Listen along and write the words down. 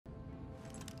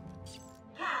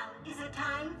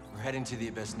heading to the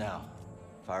Abyss now.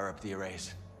 Fire up the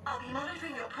arrays. I'll be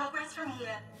monitoring your progress from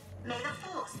here. May the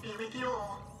Force be with you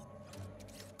all.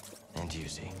 And you,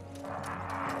 Z.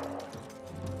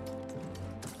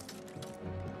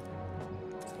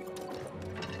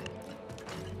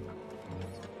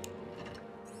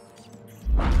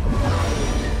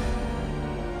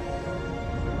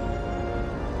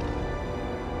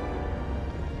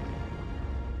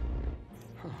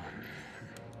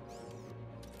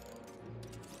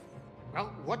 Well,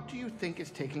 what do you think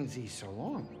is taking Z so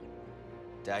long?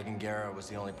 Dagengara was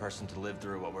the only person to live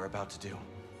through what we're about to do.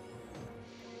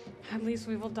 At least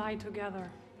we will die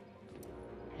together.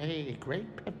 Hey,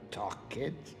 great pep talk,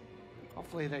 kids.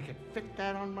 Hopefully they can fit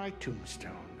that on my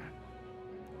tombstone.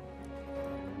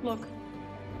 Look.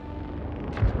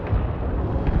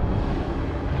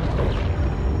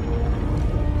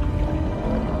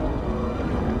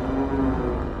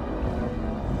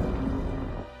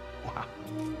 Wow.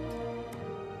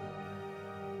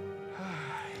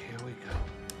 Here we go.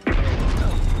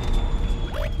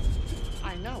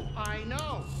 I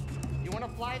know. You want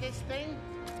to fly this thing?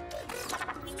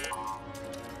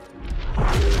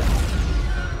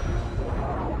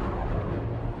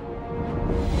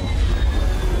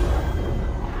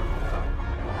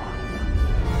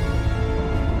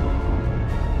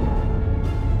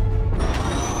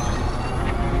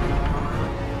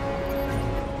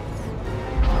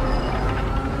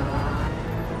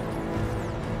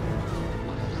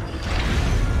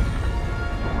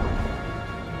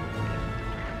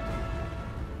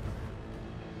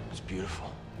 It's beautiful.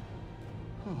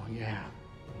 Oh, yeah.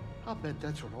 I'll bet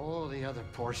that's what all the other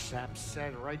poor saps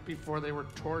said right before they were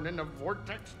torn into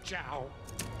Vortex Chow.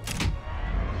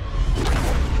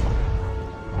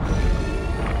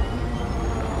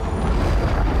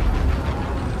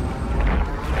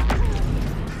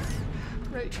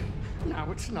 Great.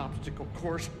 Now it's an obstacle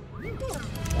course.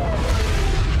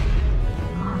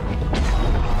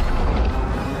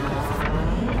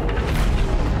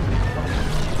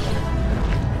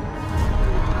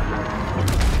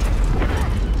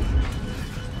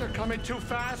 Coming too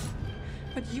fast?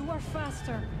 But you are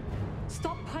faster.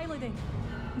 Stop piloting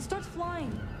and start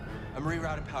flying. I'm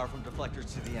rerouting power from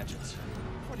deflectors to the engines.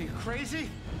 What are you, crazy?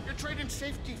 You're trading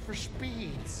safety for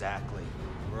speed. Exactly.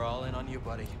 We're all in on you,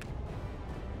 buddy.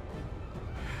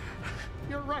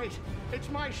 You're right.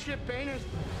 It's my ship, ain't it?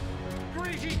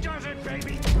 Greasy does it,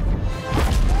 baby!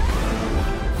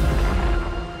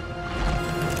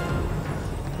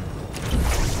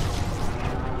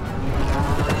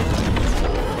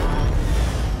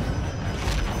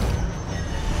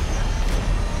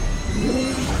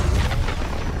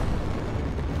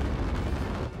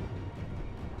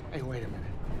 Hey, wait a minute.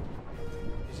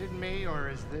 Is it me, or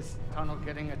is this tunnel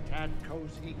getting a tad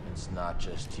cozy? It's not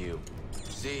just you.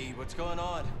 Z, what's going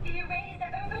on? The arrays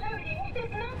are overloading.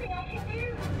 There's nothing I can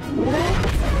do.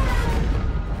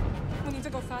 We need to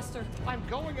go faster. I'm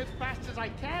going as fast as I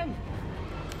can.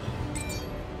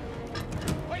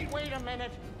 Wait a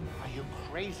minute. Are you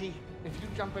crazy? If you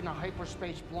jump into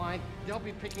hyperspace blind, they'll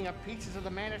be picking up pieces of the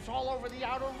Mantis all over the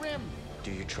outer rim.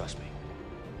 Do you trust me?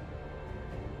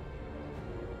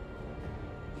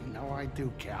 You know I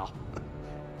do, Cal.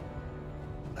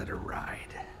 Let her ride.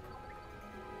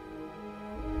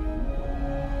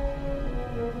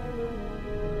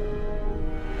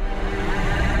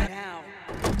 Now.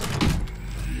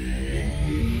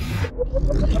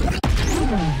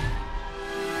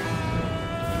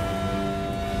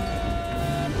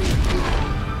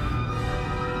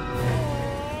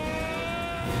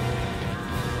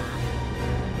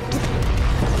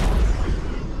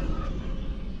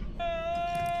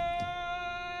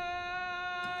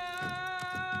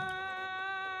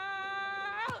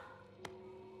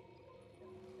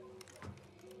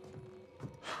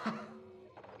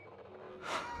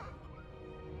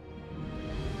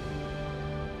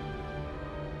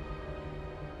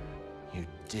 You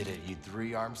did it, you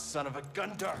three-armed son of a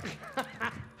gundark!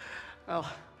 Well,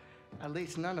 at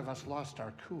least none of us lost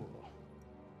our cool.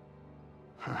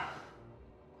 Huh.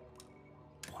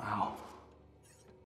 Wow.